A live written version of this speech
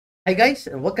Hi guys,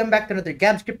 and welcome back to another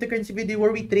Gabs cryptocurrency video where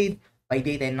we trade by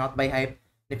data and not by hype.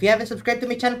 And if you haven't subscribed to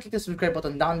my channel, click the subscribe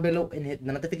button down below and hit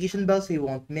the notification bell so you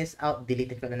won't miss out daily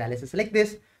technical analysis like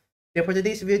this. So for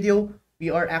today's video, we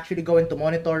are actually going to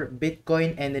monitor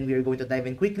Bitcoin and then we are going to dive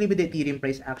in quickly with the Ethereum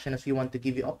price action as we want to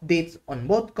give you updates on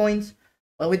both coins.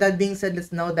 But with that being said,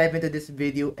 let's now dive into this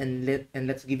video and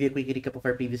let's give you a quick recap of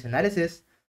our previous analysis.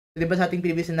 So, diba sa ating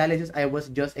previous analysis, I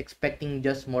was just expecting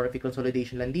just more of a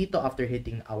consolidation lang dito after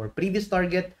hitting our previous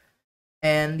target.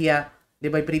 And yeah,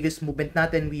 diba yung previous movement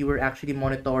natin, we were actually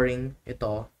monitoring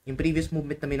ito. Yung previous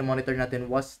movement na monitor natin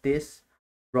was this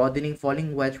broadening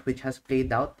falling wedge which has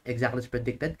played out exactly as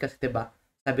predicted. Kasi diba,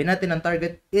 sabi natin ang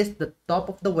target is the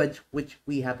top of the wedge which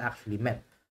we have actually met.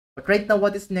 But right now,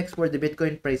 what is next for the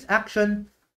Bitcoin price action?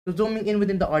 So zooming in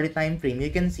within the hourly time frame, you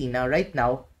can see now, right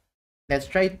now, let's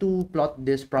try to plot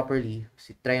this properly.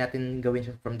 Try natin gawin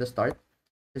siya from the start.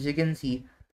 As you can see,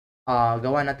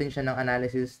 gawa natin siya ng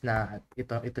analysis na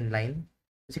itong line.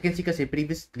 As you can see kasi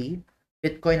previously,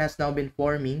 Bitcoin has now been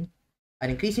forming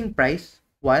an increasing price,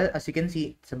 while as you can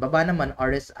see, sa baba naman,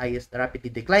 RSI is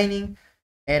rapidly declining.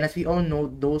 And as we all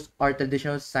know, those are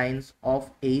traditional signs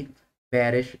of a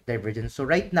bearish divergence. So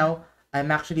right now, I'm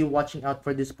actually watching out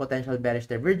for this potential bearish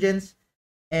divergence.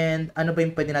 And ano ba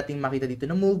yung pwede nating makita dito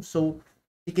na move? So,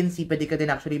 you can see, pwede ka din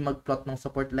actually mag-plot ng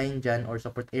support line dyan or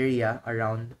support area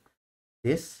around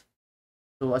this.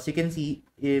 So, as you can see,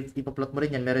 if ipa-plot mo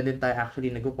rin yan, meron din tayo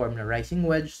actually nag-form na rising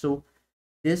wedge. So,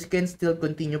 this can still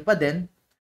continue pa din.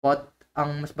 But,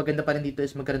 ang mas maganda pa rin dito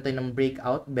is magkaroon tayo ng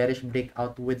breakout, bearish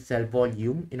breakout with sell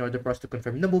volume in order for us to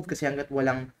confirm the move. Kasi hanggat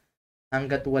walang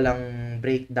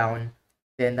breakdown,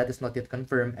 then that is not yet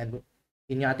confirmed. And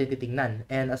yun yung ating titingnan.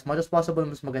 And as much as possible,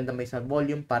 mas maganda may sell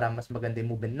volume para mas maganda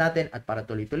yung movement natin at para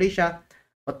tuloy-tuloy siya.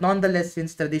 But nonetheless,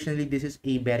 since traditionally this is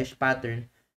a bearish pattern,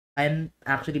 I'm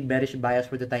actually bearish bias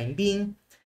for the time being.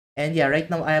 And yeah, right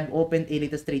now I have opened a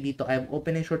latest trade dito. I have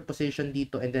opened a short position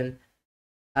dito and then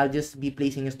I'll just be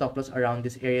placing a stop loss around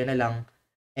this area na lang.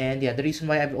 And yeah, the reason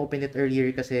why I've opened it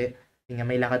earlier kasi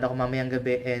may lakad ako mamayang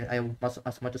gabi and I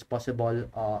as much as possible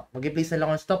mag-place na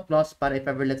lang ako ng stop loss para if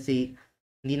ever let's say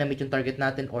hindi na-meet yung target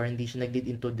natin or hindi siya nag-lead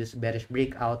into this bearish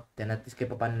breakout, then at least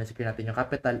kahit paano na-secure natin yung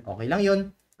capital, okay lang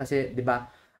yun. Kasi, di ba,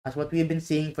 as what we've been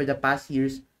saying for the past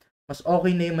years, mas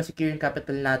okay na yung ma-secure yung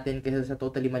capital natin kaysa sa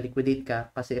totally ma-liquidate ka.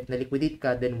 Kasi if na-liquidate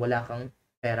ka, then wala kang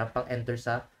pera pang enter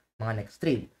sa mga next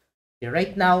trade. Okay,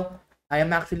 right now, I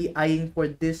am actually eyeing for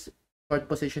this short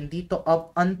position dito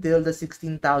up until the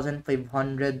 16,546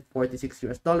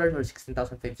 US dollars or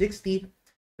 16,560.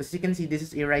 As you can see, this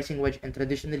is a rising wedge and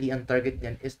traditionally ang target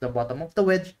yan is the bottom of the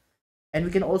wedge. And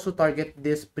we can also target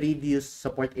this previous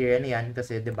support area na yan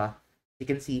kasi, di ba, you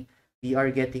can see, we are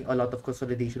getting a lot of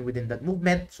consolidation within that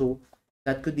movement. So,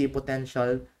 that could be a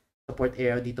potential support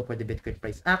area dito for the Bitcoin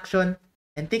price action.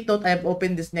 And take note, I have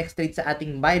opened this next trade sa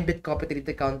ating BYBIT copy trade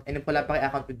account. And yung pala pa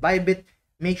account with BYBIT,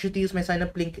 make sure to use my sign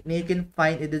up link na you can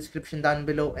find in the description down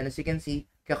below. And as you can see,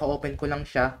 kaka-open ko lang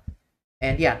siya.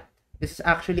 And yeah, this is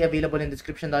actually available in the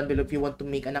description down below if you want to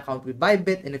make an account with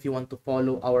BYBIT and if you want to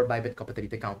follow our BYBIT copy trade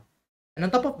account. And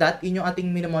on top of that, yun yung ating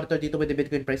monitor dito with the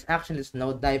Bitcoin price action. Let's now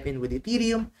dive in with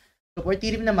Ethereum. So for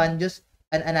Ethereum naman, just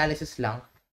an analysis lang.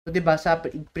 So diba sa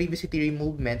previous Ethereum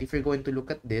movement, if you're going to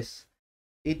look at this,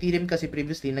 Ethereum kasi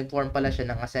previously nag-form pala siya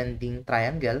ng ascending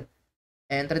triangle.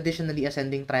 And traditionally,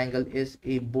 ascending triangle is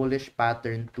a bullish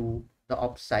pattern to the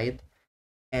upside.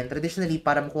 And traditionally,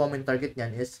 para makuha mo yung target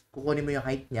niyan is kukunin mo yung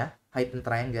height niya, height ng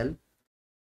triangle.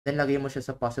 Then, lagay mo siya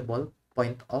sa possible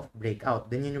point of breakout.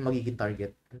 Then, yun yung magiging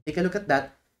target. And take a look at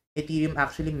that. Ethereum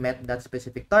actually met that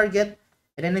specific target.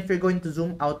 And then, if you're going to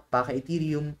zoom out pa kay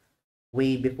Ethereum,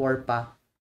 way before pa,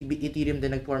 Ethereum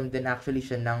din nag-form din actually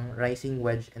siya ng rising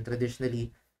wedge. And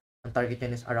traditionally, ang target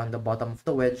niyan is around the bottom of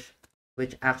the wedge,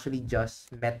 which actually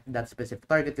just met that specific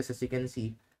target. Kasi as you can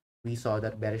see, we saw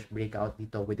that bearish breakout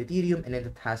dito with Ethereum and then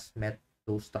it has met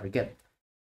those target.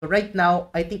 So right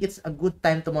now, I think it's a good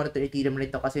time to monitor Ethereum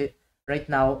rito kasi right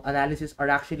now, analysis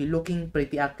are actually looking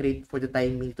pretty accurate for the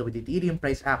time being with Ethereum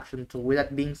price action. So with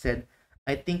that being said,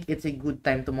 I think it's a good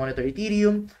time to monitor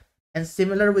Ethereum. And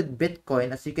similar with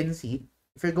Bitcoin, as you can see,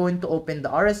 if you're going to open the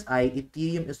RSI,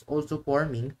 Ethereum is also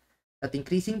forming at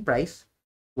increasing price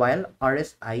while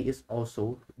RSI is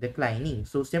also declining.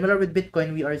 So similar with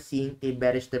Bitcoin, we are seeing a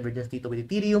bearish divergence dito with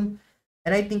Ethereum.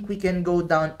 And I think we can go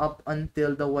down up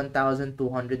until the 1,202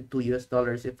 US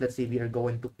dollars if let's say we are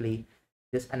going to play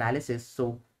this analysis.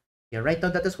 So yeah, right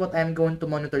now that is what I'm going to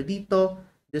monitor dito,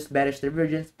 this bearish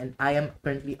divergence, and I am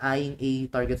currently eyeing a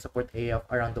target support area of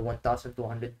around the 1,202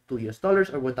 US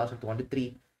dollars or 1,203.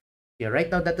 Yeah,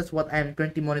 right now that is what I'm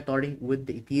currently monitoring with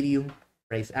the Ethereum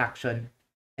price action.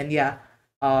 And yeah,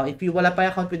 if you wala pa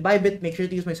account with BYBIT, make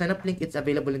sure to use my sign up link. It's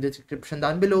available in the description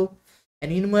down below.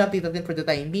 And yun muna update natin for the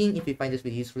time being. If you find this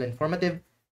video useful and informative,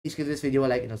 please give this video a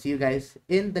like, and I'll see you guys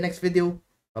in the next video.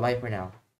 Bye bye for now.